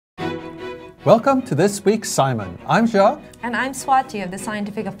Welcome to this week's SciMon. I'm Jacques. And I'm Swati of the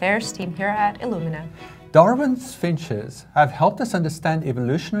Scientific Affairs team here at Illumina. Darwin's finches have helped us understand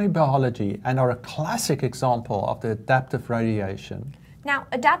evolutionary biology and are a classic example of the adaptive radiation. Now,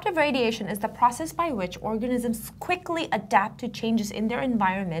 adaptive radiation is the process by which organisms quickly adapt to changes in their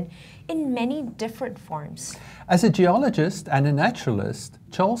environment in many different forms. As a geologist and a naturalist,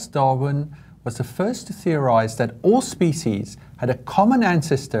 Charles Darwin was the first to theorize that all species had a common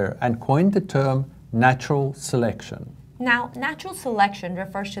ancestor and coined the term natural selection. Now, natural selection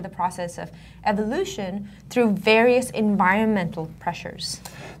refers to the process of evolution through various environmental pressures.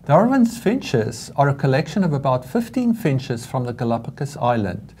 Darwin's finches are a collection of about 15 finches from the Galapagos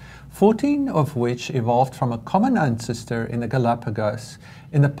Island, 14 of which evolved from a common ancestor in the Galapagos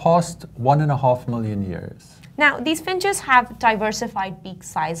in the past 1.5 million years. Now, these finches have diversified beak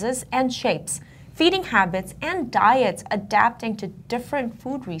sizes and shapes, feeding habits and diets adapting to different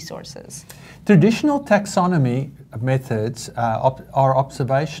food resources. Traditional taxonomy methods are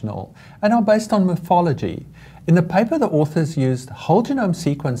observational and are based on morphology. In the paper, the authors used whole genome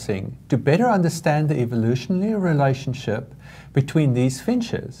sequencing to better understand the evolutionary relationship between these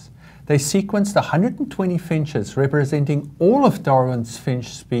finches. They sequenced 120 finches representing all of Darwin's finch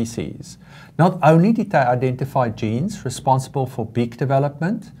species. Not only did they identify genes responsible for beak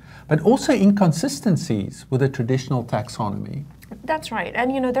development, but also inconsistencies with the traditional taxonomy. That's right.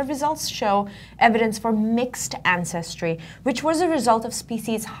 And the results show evidence for mixed ancestry, which was a result of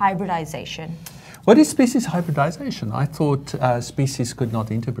species hybridization. What is species hybridization? I thought species could not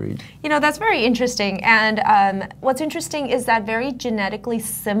interbreed. That's very interesting. And what's interesting is that very genetically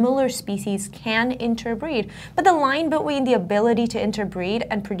similar species can interbreed. But the line between the ability to interbreed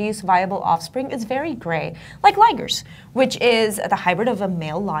and produce viable offspring is very gray, like ligers, which is the hybrid of a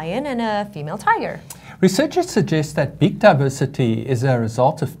male lion and a female tiger. Researchers suggest that beak diversity is a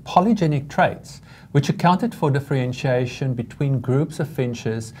result of polygenic traits, which accounted for differentiation between groups of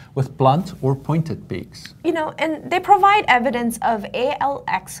finches with blunt or pointed beaks. And they provide evidence of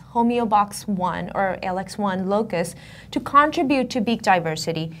ALX homeobox1 or ALX1 locus to contribute to beak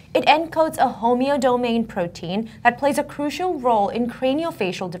diversity. It encodes a homeodomain protein that plays a crucial role in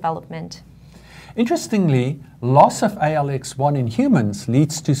craniofacial development. Interestingly, loss of ALX1 in humans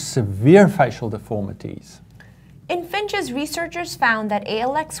leads to severe facial deformities. In finches, researchers found that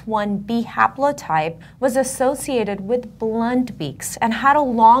ALX1B haplotype was associated with blunt beaks and had a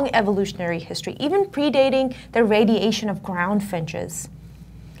long evolutionary history, even predating the radiation of ground finches.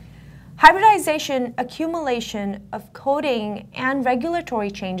 Hybridization, accumulation of coding, and regulatory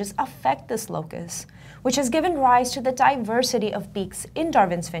changes affect this locus, which has given rise to the diversity of beaks in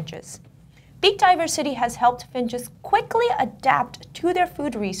Darwin's finches. Beak diversity has helped finches quickly adapt to their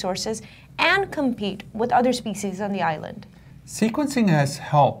food resources and compete with other species on the island. Sequencing has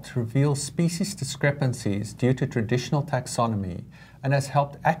helped reveal species discrepancies due to traditional taxonomy and has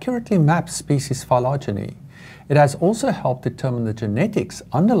helped accurately map species phylogeny. It has also helped determine the genetics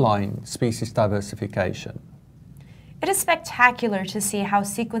underlying species diversification. It is spectacular to see how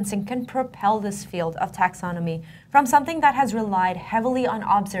sequencing can propel this field of taxonomy from something that has relied heavily on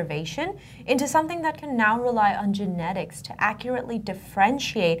observation into something that can now rely on genetics to accurately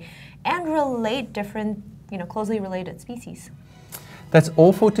differentiate and relate different, closely related species. That's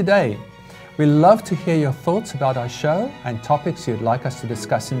all for today. We love to hear your thoughts about our show and topics you'd like us to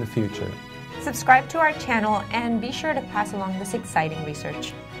discuss in the future. Subscribe to our channel and be sure to pass along this exciting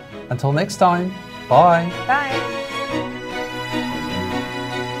research. Until next time, bye. Bye.